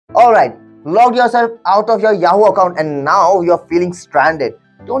Alright, logged yourself out of your Yahoo account and now you're feeling stranded.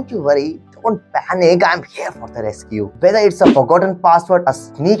 Don't you worry, don't panic, I'm here for the rescue. Whether it's a forgotten password, a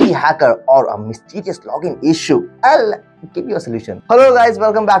sneaky hacker or a mysterious login issue, I'll give you a solution. Hello guys,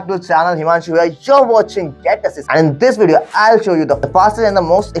 welcome back to the channel. Himanshu here. You're watching Get Assist, and in this video I'll show you the fastest and the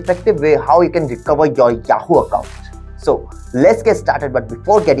most effective way how you can recover your Yahoo account. So let's get started, but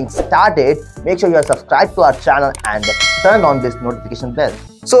before getting started, make sure you are subscribed to our channel and turn on this notification bell.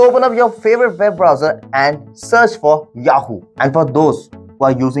 So open up your favorite web browser and search for Yahoo. And for those who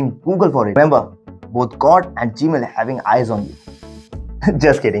are using Google for it, remember, both God and Gmail are having eyes on you.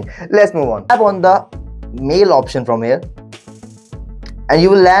 Just kidding. Let's move on. Tap on the mail option from here and you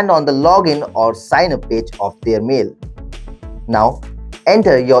will land on the login or sign up page of their mail. Now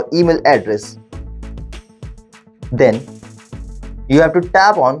enter your email address. Then you have to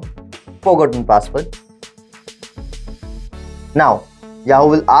tap on forgotten password. Now Yahoo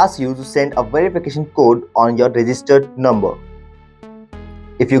will ask you to send a verification code on your registered number.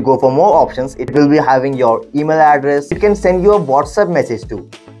 If you go for more options, it will be having your email address. It can send you a WhatsApp message too.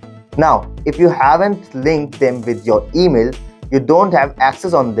 Now if you haven't linked them with your email, you don't have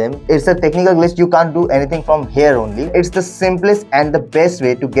access on them, it's a technical glitch, you can't do anything from here only. It's the simplest and the best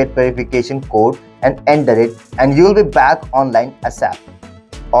way to get verification code and enter it, and you'll be back online ASAP.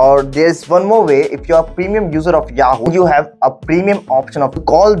 Or there's one more way. If you're a premium user of Yahoo, you have a premium option of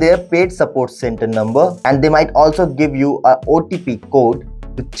call their paid support center number, and they might also give you a OTP code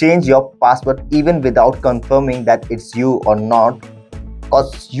to change your password even without confirming that it's you or not,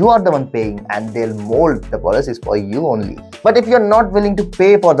 because you are the one paying and they'll mold the policies for you only. But if you're not willing to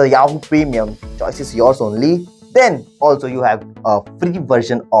pay for the Yahoo Premium, choice is yours only, then also you have a free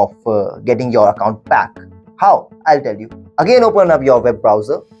version of getting your account back. How? I'll tell you. Again, open up your web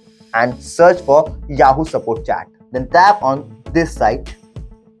browser and search for Yahoo Support Chat. Then tap on this site.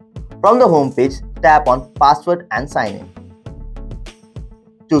 From the home page, tap on Password and Sign In.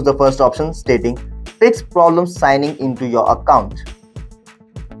 Choose the first option stating Fix problems signing into your account.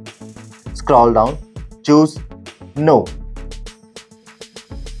 Scroll down, choose No.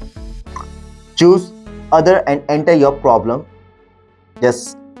 Choose Other and enter your problem.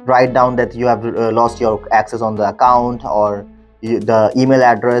 Just write down that you have lost your access on the account or the email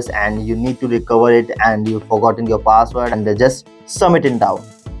address and you need to recover it and you've forgotten your password, and just submit it down.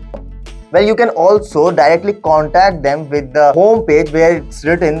 Well, you can also directly contact them with the home page where it's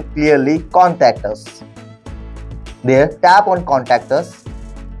written clearly Contact Us. There, tap on Contact Us.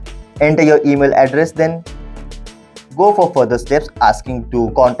 Enter your email address, then go for further steps asking to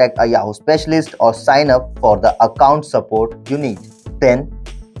contact a Yahoo specialist or sign up for the account support you need. Then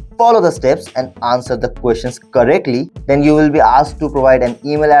follow the steps and answer the questions correctly. Then you will be asked to provide an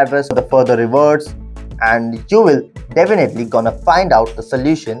email address for the further rewards, and you will definitely gonna find out the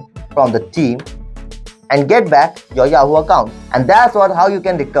solution from the team and get back your Yahoo account. And that's how you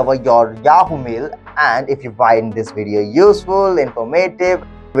can recover your Yahoo mail. And if you find this video useful, informative,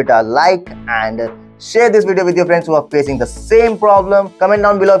 give it a like and share this video with your friends who are facing the same problem. Comment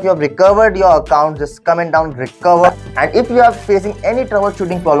down below if you have recovered your account. Just comment down recover. And if you are facing any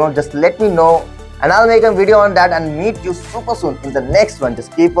troubleshooting problem, just let me know and I'll make a video on that and meet you super soon in the next one.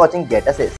 Just keep watching Get Assist.